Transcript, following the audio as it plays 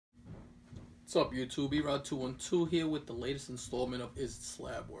What's up, YouTube? Erod212 here with the latest installment of Is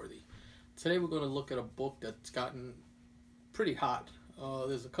Slab Worthy. Today we're going to look at a book that's gotten pretty hot.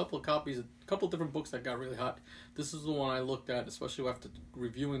 There's a couple of copies, a couple of different books that got really hot. This is the one I looked at, especially after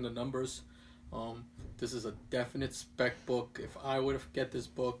reviewing the numbers. This is a definite spec book. If I were to get this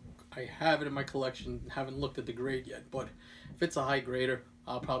book, I have it in my collection. Haven't looked at the grade yet, but if it's a high grader,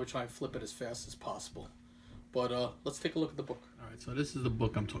 I'll probably try and flip it as fast as possible. But let's take a look at the book. Alright, so this is the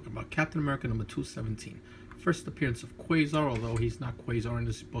book I'm talking about. Captain America number 217. First appearance of Quasar, although he's not Quasar in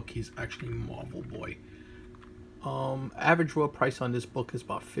this book. He's actually Marvel Boy. Average raw price on this book is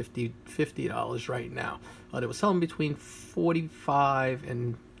about $50 right now. They were selling between $45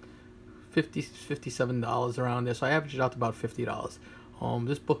 and $57 around there, so I averaged it out to about $50.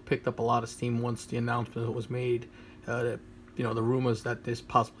 This book picked up a lot of steam once the announcement was made. The rumors that this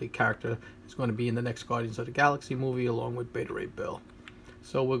possibly character is going to be in the next Guardians of the Galaxy movie along with Beta Ray Bill.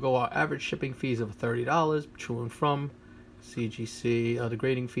 So we'll go our average shipping fees of $30 to and from CGC, the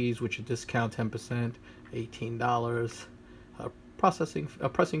grading fees, which are discount 10%, $18,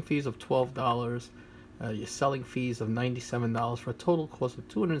 pressing fees of $12, your selling fees of $97 for a total cost of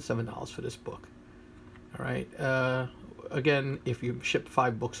 $207 for this book. All right. Again, if you ship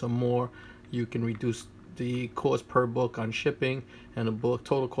 5 books or more, you can reduce the cost per book on shipping, and the book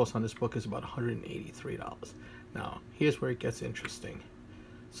total cost on this book is about $183. Now, here's where it gets interesting.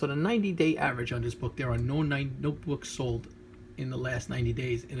 So the 90-day average on this book, there are no books sold in the last 90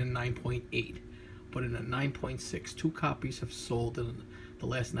 days in a 9.8, but in a 9.6, 2 copies have sold in the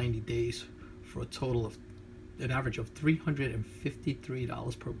last 90 days for a total of an average of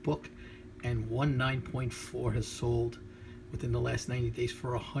 $353 per book, and one 9.4 has sold within the last 90 days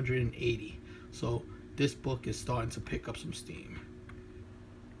for $180. So this book is starting to pick up some steam.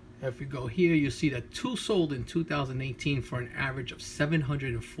 If you go here, you see that 2 sold in 2018 for an average of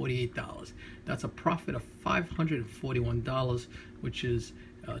 $748. That's a profit of $541, which is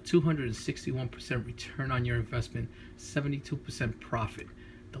 261% return on your investment, 72% profit.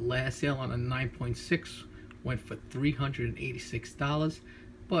 The last sale on a 9.6 went for $386,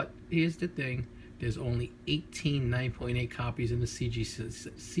 but here's the thing. There's only 18 9.8 copies in the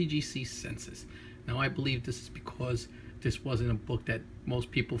CGC census. Now, I believe this is because this wasn't a book that most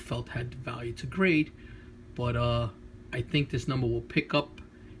people felt had value to grade, but I think this number will pick up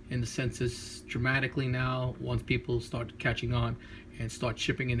in the census dramatically now once people start catching on and start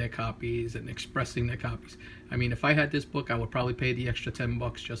shipping in their copies and expressing their copies. I mean, if I had this book, I would probably pay the extra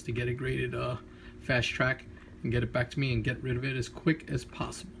 $10 just to get it graded fast track and get it back to me and get rid of it as quick as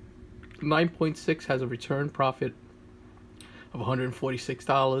possible. 9.6 has a return profit of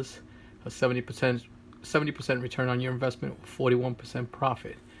 $146, a 70% return on your investment, 41%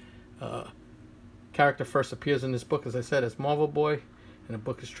 profit. Character first appears in this book, as I said, as Marvel Boy, and the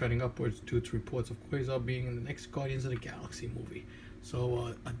book is trending upwards due to reports of Quasar being in the next Guardians of the Galaxy movie.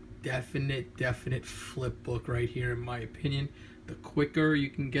 So a definite flip book right here, in my opinion. The quicker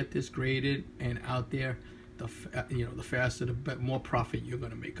you can get this graded and out there, the faster, the more profit you're going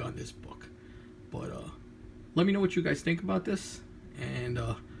to make on this book. But let me know what you guys think about this, and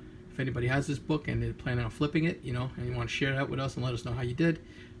if anybody has this book and they're planning on flipping it, and you want to share that with us and let us know how you did,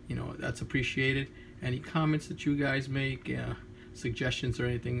 that's appreciated. Any comments that you guys make, suggestions or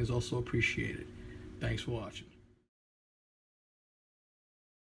anything is also appreciated. Thanks for watching.